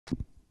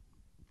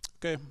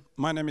Okay,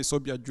 my name is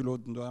Obia Julo.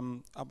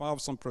 I have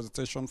some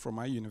presentation from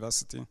my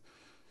university.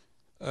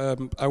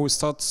 I will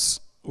start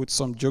with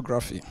some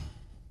geography.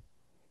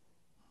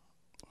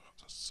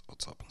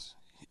 What happens?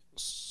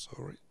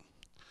 Sorry.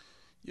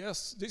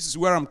 Yes, this is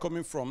where I'm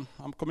coming from.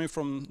 I'm coming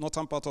from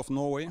northern part of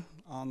Norway,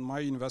 and my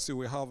university,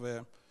 we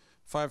have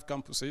 5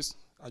 campuses.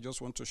 I just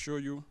want to show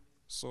you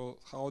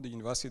how the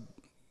university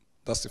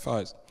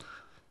diversifies.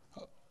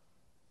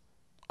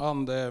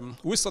 And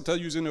we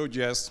started using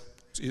OJS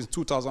in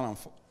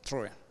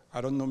 2003.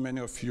 I don't know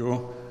many of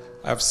you.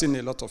 I've seen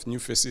a lot of new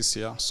faces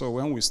here. So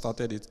when we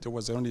started it, there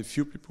was only a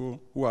few people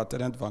who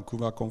attended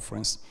Vancouver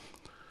conference.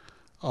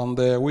 And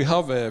we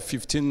have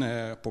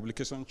 15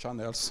 publication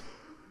channels.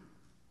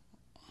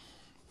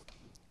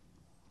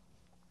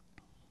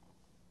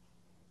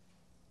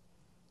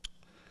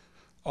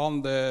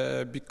 And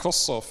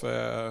because of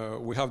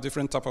we have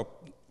different type of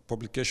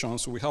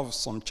publications, we have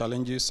some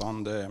challenges,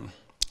 and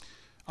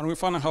we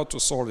found out how to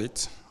solve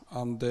it.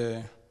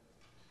 And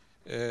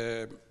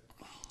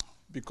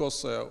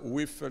because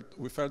we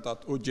felt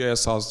that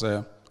OJS has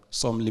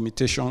some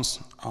limitations,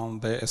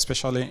 and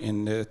especially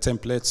in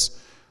templates,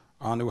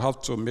 and we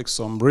have to make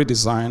some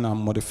redesign and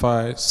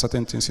modify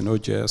certain things in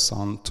OJS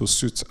and to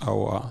suit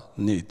our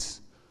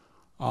needs.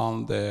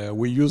 And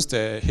we used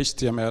the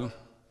HTML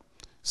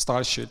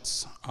style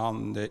sheets,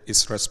 and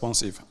it's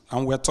responsive.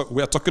 And we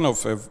are talking of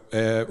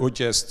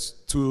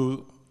OJS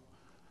 2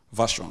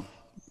 version,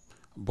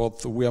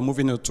 but we are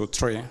moving it to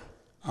 3,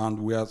 and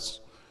we are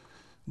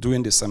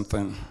doing the same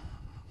thing.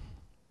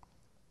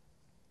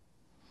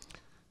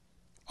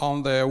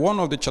 And one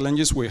of the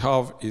challenges we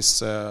have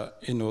is,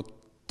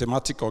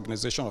 thematic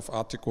organization of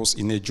articles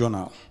in a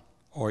journal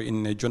or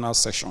in a journal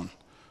section.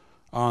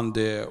 And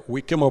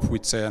we came up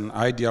with an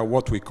idea,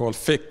 what we call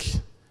fake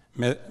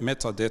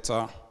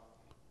metadata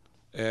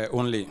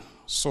only,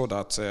 so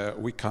that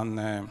we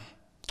can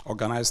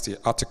organize the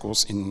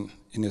articles in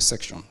a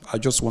section. I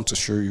just want to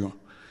show you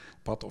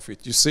part of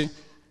it. You see,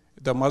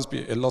 there must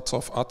be a lot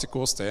of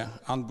articles there,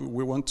 and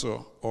we want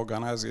to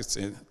organize it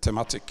in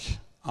thematic,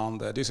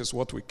 and this is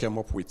what we came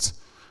up with.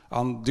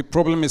 And the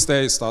problem is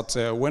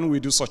that when we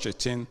do such a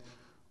thing,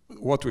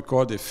 what we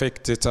call the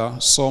fake data,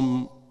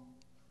 some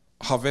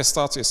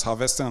harvester is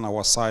harvesting on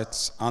our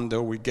site, and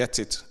we get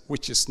it,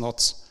 which is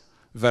not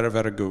very,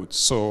 very good.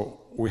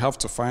 So we have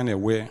to find a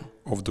way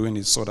of doing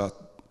it so that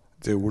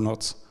they will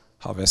not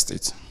harvest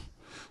it.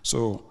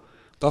 So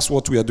that's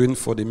what we are doing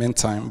for the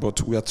meantime,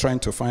 but we are trying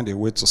to find a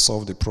way to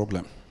solve the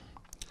problem.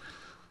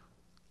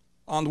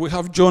 And we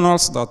have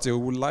journals that they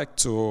would like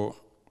to,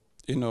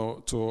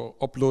 to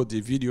upload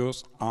the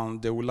videos,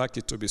 and they would like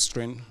it to be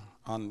streamed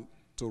and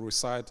to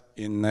reside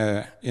in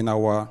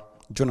our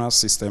journal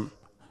system.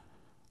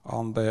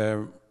 And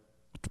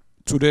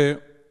today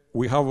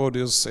we have all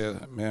these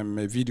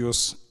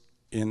videos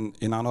in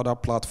another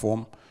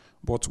platform,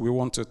 but we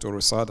wanted to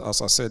reside,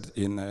 as I said,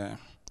 in our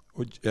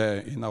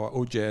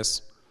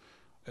OJS.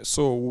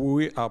 So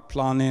we are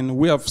planning,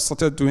 we have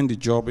started doing the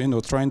job,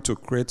 trying to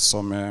create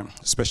some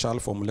special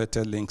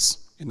formulated links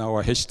in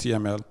our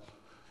HTML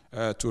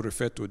to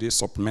refer to these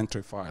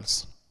supplementary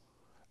files.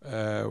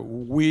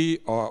 We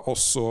are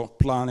also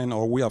planning,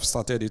 or we have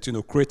started it,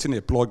 creating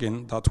a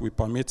plugin that will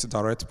permit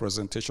direct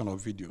presentation of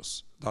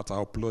videos that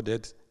are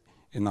uploaded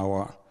in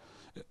our,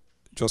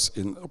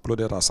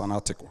 uploaded as an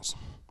articles.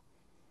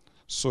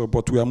 So,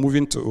 but we are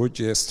moving to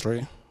OJS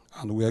 3,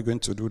 and we are going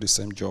to do the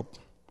same job.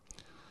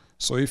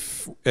 So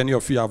if any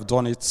of you have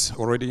done it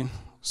already,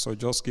 so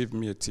just give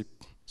me a tip.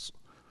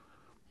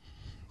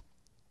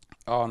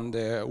 And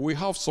we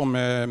have some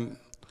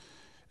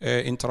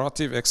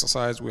interactive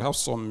exercise. We have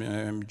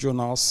some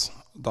journals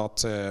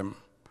that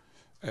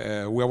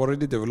we have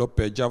already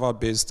developed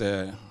Java-based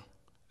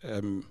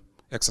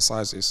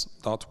exercises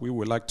that we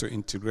would like to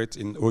integrate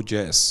in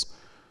OJS.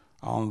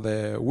 And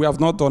we have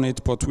not done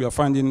it, but we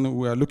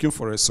are looking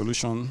for a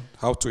solution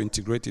how to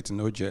integrate it in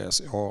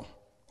OJS, or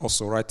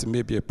also write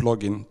maybe a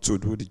plugin to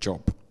do the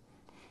job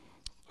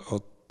or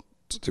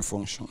to the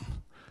function.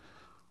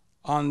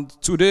 And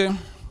today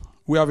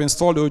we have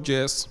installed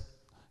OJS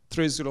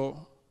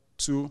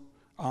 3.0.2,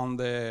 and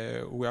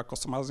we are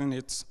customizing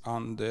it,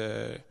 and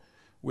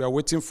we are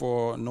waiting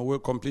for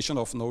completion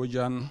of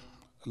Norwegian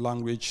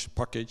language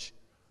package.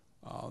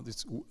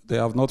 They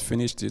have not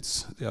finished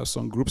it. There are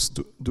some groups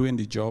doing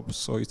the job,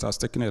 so it has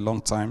taken a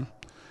long time.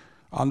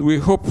 And we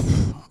hope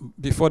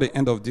before the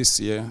end of this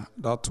year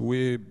that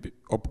we be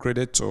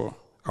upgraded to,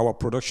 our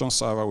production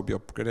server will be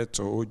upgraded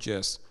to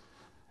OJS,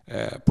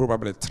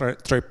 probably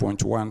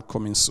 3.1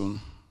 coming soon.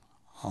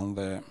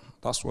 And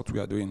that's what we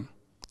are doing.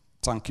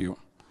 Thank you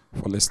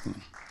for listening.